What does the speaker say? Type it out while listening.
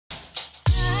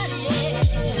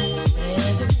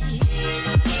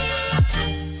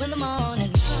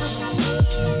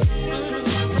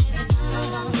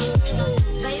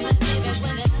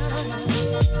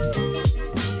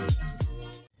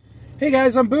Hey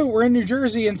guys, I'm Boo. We're in New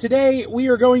Jersey, and today we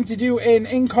are going to do an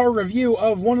in-car review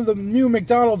of one of the new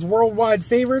McDonald's worldwide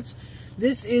favorites.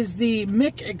 This is the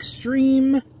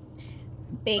McExtreme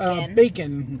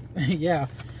bacon. Yeah.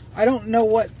 I don't know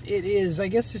what it is. I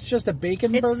guess it's just a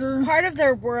bacon burger. It's part of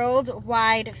their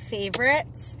worldwide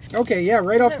favorites. Okay, yeah,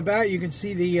 right off the bat you can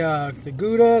see the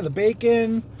Gouda, the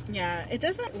bacon. Yeah, it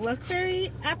doesn't look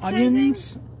very appetizing.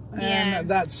 Onions. And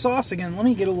that sauce again. Let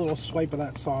me get a little swipe of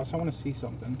that sauce. I want to see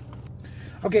something.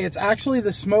 Okay, it's actually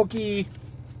the smoky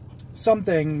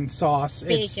something sauce.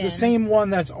 Bacon. It's the same one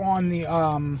that's on the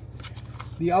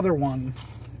other one.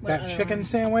 That chicken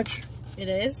sandwich. It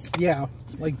is? Yeah.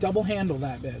 Like double handle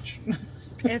that bitch.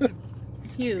 It's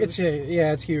huge.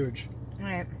 Yeah, it's huge.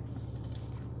 Alright.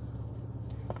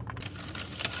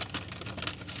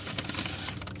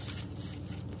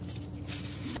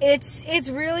 It's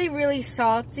really, really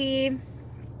salty.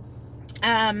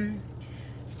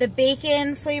 The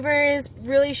bacon flavor is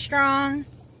really strong.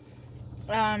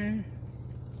 Again,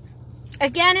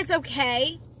 it's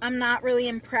okay. I'm not really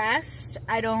impressed.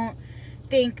 I don't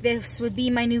think this would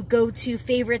be my new go-to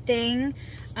favorite thing.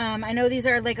 I know these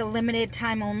are like a limited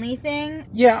time only thing.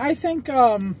 Yeah, I think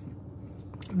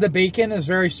the bacon is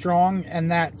very strong, and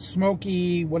that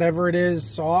smoky whatever it is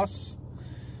sauce.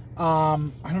 I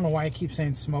don't know why I keep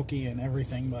saying smoky and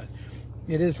everything, but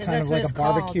it is kind of like a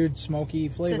barbecued smoky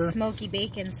flavor. It's a smoky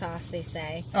bacon sauce, they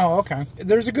say. Oh, okay.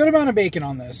 There's a good amount of bacon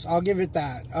on this. I'll give it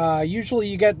that. Usually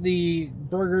you get the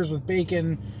burgers with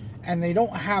bacon, and they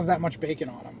don't have that much bacon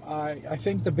on them. I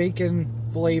think the bacon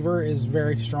flavor is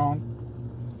very strong.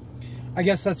 I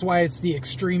guess that's why it's the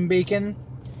extreme bacon.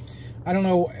 I don't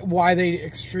know why they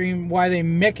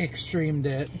McExtremed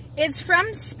it. It's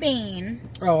from Spain.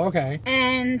 Oh, okay.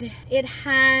 And it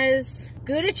has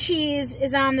Gouda cheese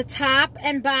is on the top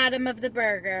and bottom of the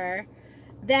burger.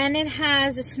 Then it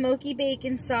has a smoky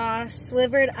bacon sauce,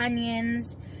 slivered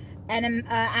onions, and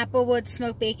applewood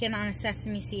smoked bacon on a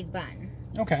sesame seed bun.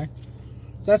 Okay.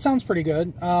 So that sounds pretty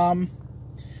good. I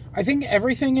think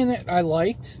everything in it I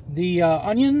liked. The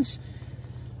onions,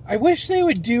 I wish they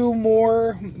would do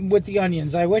more with the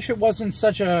onions. I wish it wasn't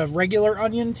such a regular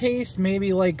onion taste.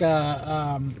 Maybe like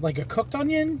a cooked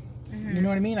onion. Mm-hmm. You know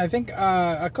what I mean? I think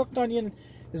a cooked onion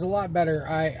is a lot better.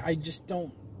 I just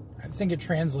don't think it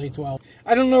translates well.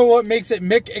 I don't know what makes it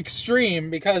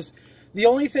McExtreme, because the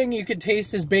only thing you could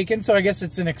taste is bacon, so I guess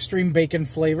it's an extreme bacon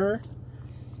flavor.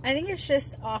 I think it's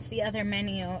just off the other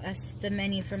menu, as the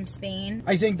menu from Spain.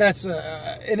 I think that's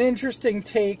an interesting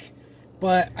take,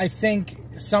 but I think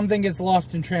something gets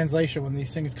lost in translation when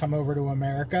these things come over to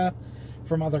America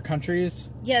from other countries.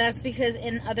 Yeah, that's because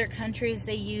in other countries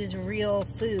they use real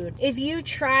food. If you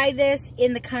try this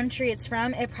in the country it's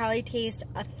from, it probably tastes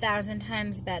 1,000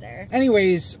 times better.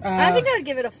 Anyways, I think I would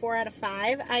give it a 4 out of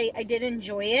 5. I did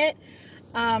enjoy it.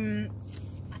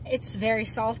 It's very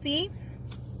salty,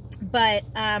 but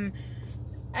I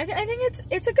think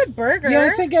it's a good burger. Yeah,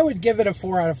 I think I would give it a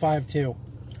 4 out of 5 too.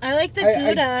 I like the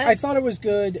Gouda. I thought it was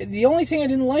good. The only thing I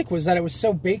didn't like was that it was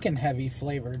so bacon heavy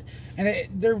flavored. And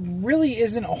there really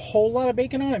isn't a whole lot of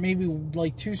bacon on it. Maybe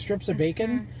like 2 strips of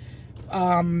bacon.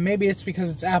 Maybe it's because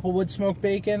it's applewood smoked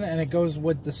bacon and it goes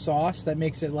with the sauce that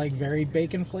makes it like very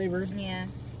bacon flavored. Yeah.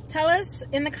 Tell us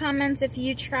in the comments if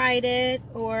you tried it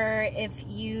or if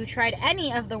you tried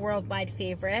any of the worldwide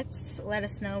favorites. Let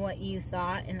us know what you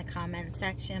thought in the comment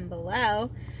section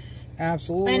below.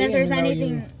 Absolutely. And if there's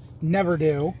anything... Never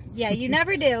do. Yeah, you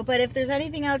never do. But if there's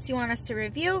anything else you want us to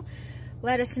review,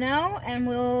 let us know, and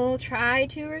we'll try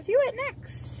to review it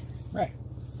next. Right.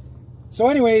 So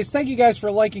anyways, thank you guys for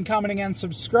liking, commenting, and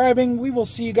subscribing. We will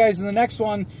see you guys in the next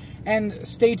one. And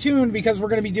stay tuned, because we're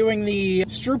going to be doing the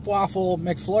Stroopwafel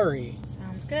McFlurry.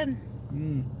 Sounds good.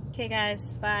 Okay,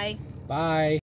 guys. Bye. Bye.